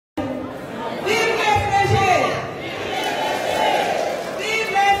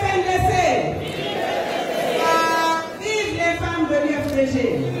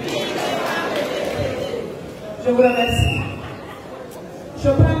Je vous remercie. Je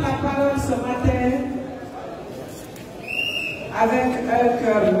prends la parole ce matin avec un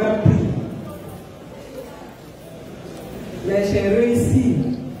cœur meurtri. Mais j'ai réussi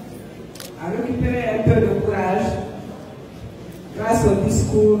à récupérer un peu de courage grâce au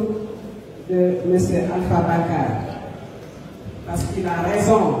discours de M. Alpha Bakar. Parce qu'il a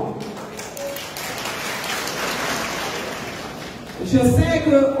raison. Je sais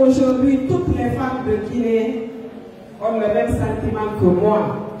qu'aujourd'hui, toutes les femmes de Guinée ont le même sentiment que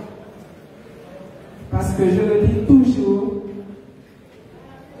moi. Parce que je le dis toujours,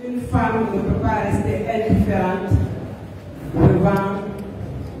 une femme ne peut pas rester indifférente devant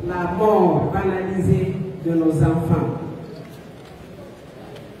la mort banalisée de nos enfants.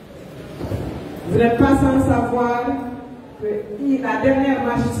 Vous n'êtes pas sans savoir que la dernière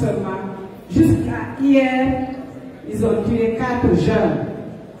marche seulement, jusqu'à hier, ils ont tué 4 jeunes.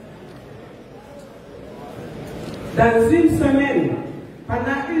 Dans une semaine,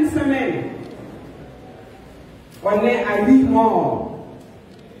 pendant une semaine, on est à 8 morts,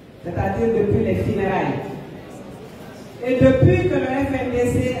 c'est-à-dire depuis les funérailles. Et depuis que le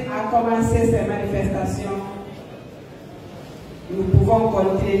FNDC a commencé ses manifestations, nous pouvons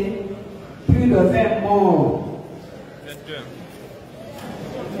compter plus de 20 morts.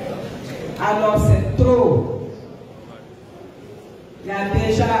 Alors c'est trop. Il y a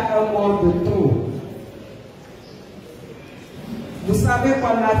déjà un mort de trop. Vous savez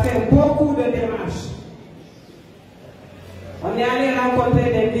qu'on a fait beaucoup de démarches. On est allé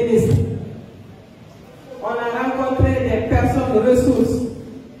rencontrer des ministres. On a rencontré des personnes de ressources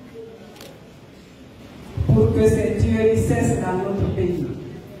pour que ces tueries cessent dans notre pays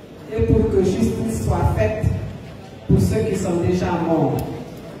et pour que justice soit faite pour ceux qui sont déjà morts.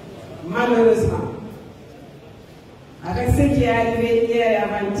 Malheureusement, avec ce qui est arrivé hier et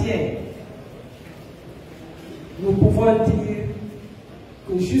avant-hier, nous pouvons dire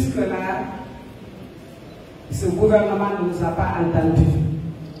que jusque-là, ce gouvernement ne nous a pas entendus.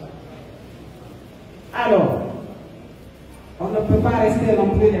 Alors, on ne peut pas rester non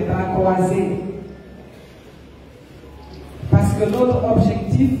plus les bras croisés. Parce que notre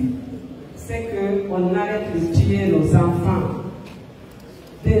objectif, c'est qu'on arrête de tuer nos enfants.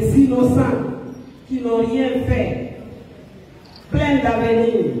 Des innocents qui n'ont rien fait, pleins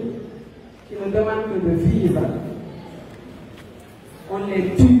d'avenir, qui ne demandent que de vivre. On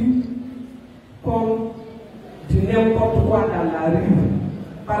les tue comme du n'importe quoi dans la rue,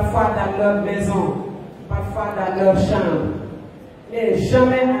 parfois dans leur maison, parfois dans leur chambre, mais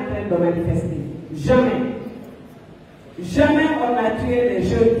jamais en train de manifester. Jamais. Jamais on a tué les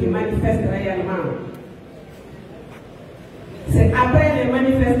jeunes qui manifestent réellement. C'est après les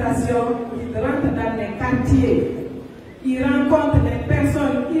manifestations qu'ils rentrent dans les quartiers, ils rencontrent des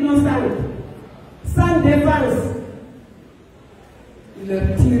personnes innocentes, sans défense. Ils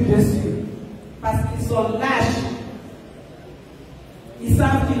leur tirent dessus parce qu'ils sont lâches. Ils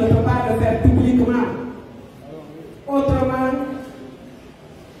savent qu'ils ne peuvent pas le faire publiquement. Autrement,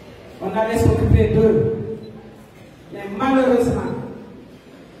 on allait s'occuper d'eux. Mais malheureusement,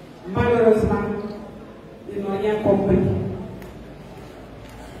 ils n'ont rien compris.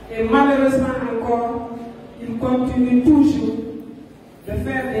 Et malheureusement encore, ils continuent toujours de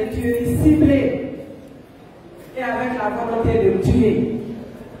faire des tueries ciblées et avec la volonté de tuer.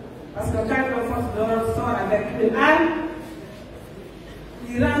 Parce que quand une force de l'ordre sort avec une arme,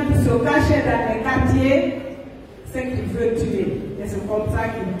 il rentre se cacher dans les quartiers, c'est qu'il veut tuer. Et c'est comme ça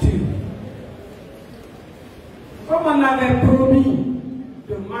qu'il tue. Comme on avait promis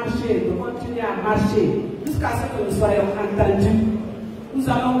de marcher, de continuer à marcher, jusqu'à ce que nous soyons entendus, nous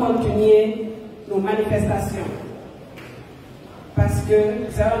allons continuer nos manifestations. Parce que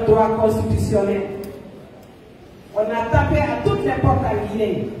c'est un droit constitutionnel. On a tapé à toutes les portes à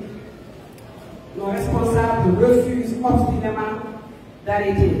Guinée. Nos responsables refusent obstinément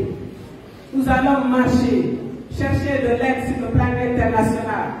d'arrêter. Nous allons marcher, chercher de l'aide sur le plan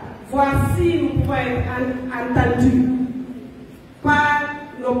international, voir si nous pouvons être entendus par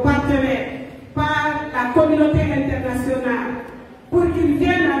nos partenaires, par la communauté internationale, pour qu'ils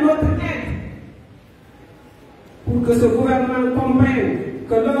viennent à notre aide, pour que ce gouvernement comprenne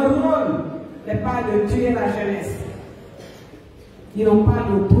que leur rôle n'est pas de tuer la jeunesse. Ils n'ont pas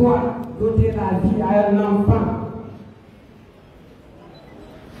le droit d'ôter la vie à un enfant.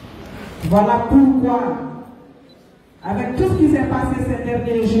 Voilà pourquoi, avec tout ce qui s'est passé ces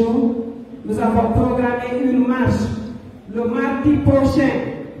derniers jours, nous avons programmé une marche le mardi prochain.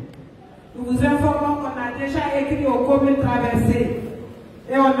 Nous vous informons qu'on a déjà écrit aux communes traversées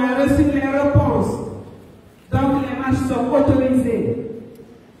et on a reçu les réponses. Donc les marches sont autorisées.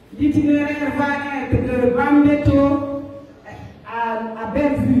 L'itinéraire va être de Bambeto à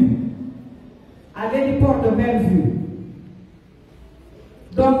Bellevue, à l'héliport de Bellevue.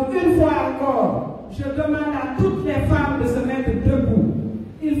 Donc, une fois encore, je demande à toutes les femmes de se mettre debout.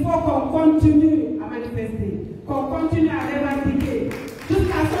 Il faut qu'on continue à manifester, qu'on continue à revendiquer,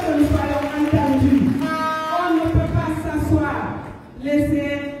 jusqu'à ce que nous soyons entendus. On ne peut pas s'asseoir,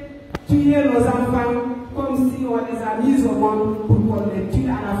 laisser tuer nos enfants comme si on les a mis au monde pour qu'on les tue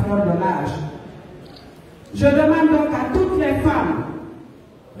à la fleur de l'âge. Je demande donc à toutes les femmes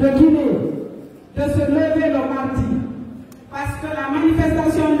de Guinée de se lever le mardi, parce que la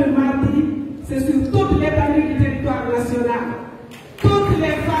manifestation du mardi, c'est sur toute l'étendue du territoire national. Toutes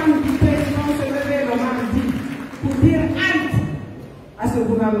les femmes du pays vont se lever le mardi pour dire halte à ce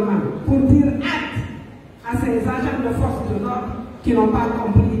gouvernement, pour dire halte à ces agents de force de l'ordre qui n'ont pas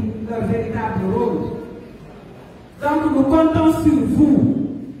compris leur véritable rôle. Donc nous comptons sur vous,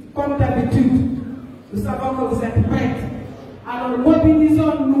 comme d'habitude. Nous savons que vous êtes prêtes. Alors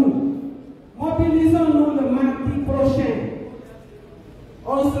mobilisons-nous le mardi prochain.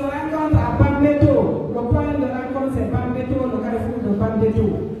 On se rencontre à Bambeto. Le point de rencontre c'est Bambeto, le carrefour de Bambeto.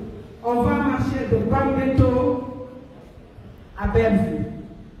 On va marcher de Bambeto à Bellevue.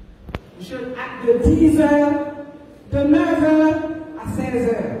 De 10h, de 9h à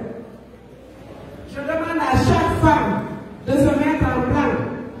 16h. Je demande à chaque femme de se mettre en blanc,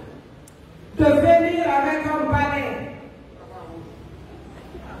 de venir avec un balai.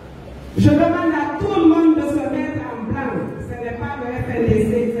 Je demande à tout le monde de se mettre en blanc. Ce n'est pas le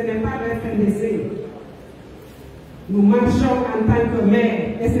FNDC, ce n'est pas le FNDC. Nous marchons en tant que mères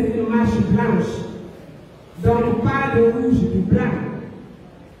et c'est une marche blanche. Donc pas de rouge, du blanc.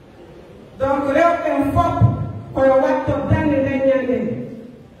 Donc là, on faut qu'on voit dans les derniers.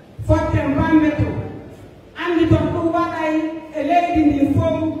 Faut qu'on va mettre. Andi to kubalay e leydi ndi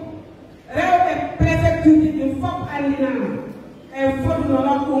fof rewɓe préfecture ɗi fof andinama en fotno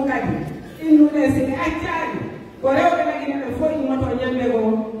nokkun kadi innuɗe sini accani ko rewɓe lagine ɓe fof immoto ñande go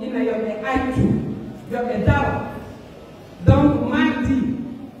ina yoɓe accu yoɓe dawa. Donc mardi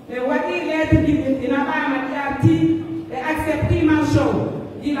ɓe waɗi lettre ɗi ina ɓama ƴarti ɓe accepti marchon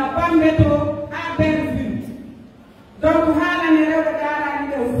ina Bambeto ha Bellevue. Donc haalane rewɓe garaɗi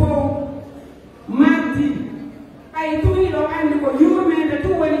ɓe fof mardi ay tuuni ɗo andi ko yurmede tu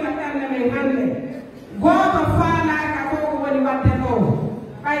woni ka ɓernde men hannde gooto faalaka ko ko woni wadde ɗo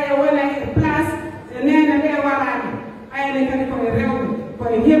ɓaye wona e place e nene ɓe waraɓe ayne kadi koye rewɓe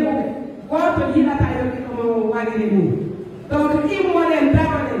koye heɓuɓe gooto yiɗata yoɗɗiɗoma warire ni. Donc immoɗen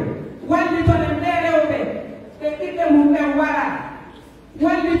daroɗen wallitoɗen ɓe rewɓe ɓe ɓiɓɓe mum ɓen wara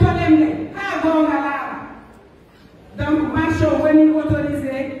wallitoɗen ɓe ha gonga laaɓa. Donc marche o woni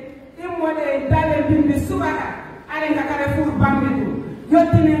autorisé immoɗe dale bimbi subaka aren ka carrefour Bambeto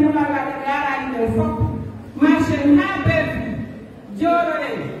yottine nulallaɓe ɓe araɗi ɓen fof marché ha Bellevue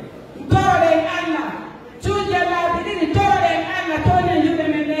jooɗoɗen toroɗen Allah cuuƴallaɓe ɗiɗi toroɗen Allah tonen juɗe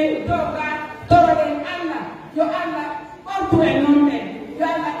men ɗe dow ga toroɗen Allah yo Allah ɓortu en noon ɓen yo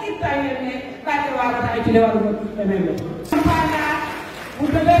Allah ittan en ɓe ɓaɗe wawata accude waɗugo ɓe men ɓe. Vous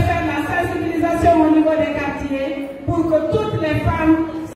devez faire la sensibilisation au niveau des quartiers pour que toutes les femmes